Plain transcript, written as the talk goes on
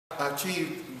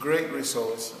achieved great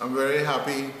results. I'm very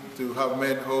happy to have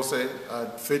met Jose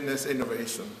at Fitness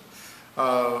Innovation.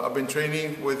 I've been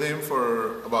training with him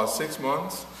for about 6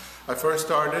 months. I first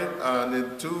started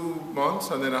in 2 months,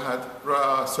 and then I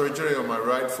had surgery on my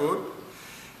right foot,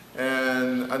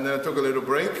 and then I took a little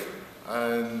break,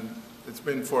 and it's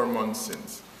been 4 months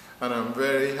since. And I'm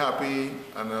very happy,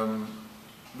 and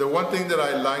the one thing that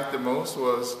I liked the most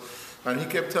was, and he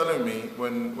kept telling me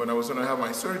when I was going to have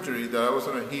my surgery that I was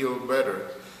going to heal better,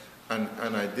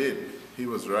 and I did. He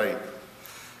was right.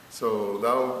 So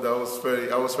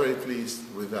I was very pleased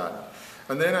with that.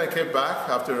 And then I came back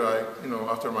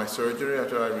after my surgery,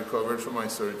 after I recovered from my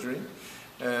surgery,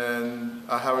 and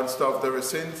I haven't stopped ever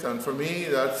since. And for me,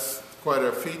 that's quite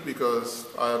a feat because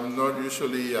I'm not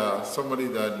usually somebody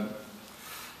that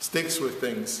sticks with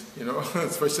things,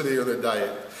 especially on the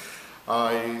diet.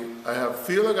 I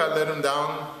feel like I let him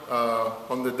down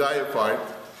on the diet part,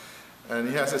 and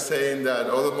he has a saying that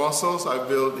all the muscles I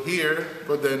build here,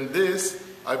 but then this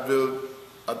I build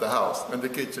at the house and the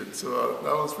kitchen. So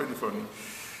that was pretty funny.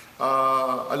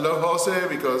 I love Jose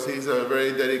because he's a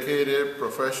very dedicated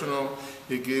professional.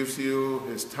 He gives you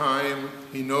his time.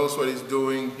 He knows what he's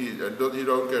doing. You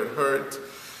don't get hurt.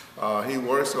 He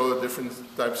works all the different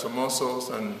types of muscles,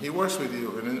 and he works with you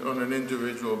on an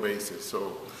individual basis.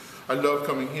 So I love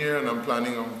coming here, and I'm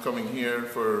planning on coming here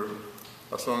for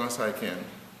as long as I can.